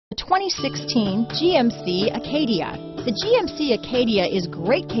2016 GMC Acadia. The GMC Acadia is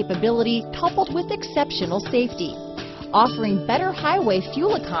great capability coupled with exceptional safety. Offering better highway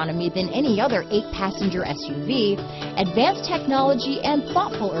fuel economy than any other 8-passenger SUV, advanced technology and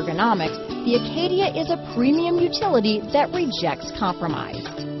thoughtful ergonomics, the Acadia is a premium utility that rejects compromise.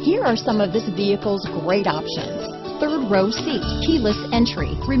 Here are some of this vehicle's great options: third row seat, keyless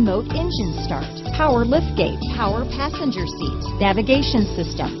entry, remote engine start, power liftgate, power passenger seat, navigation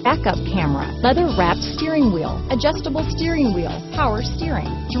system, backup camera, leather wrapped steering wheel, adjustable steering wheel, power steering,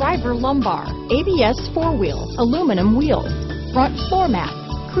 driver lumbar, ABS 4-wheel, aluminum wheels, front floor mats,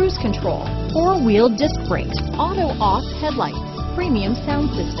 cruise control, 4-wheel disc brakes, auto off headlights, premium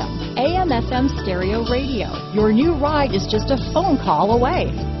sound system, AM/FM stereo radio. Your new ride is just a phone call away.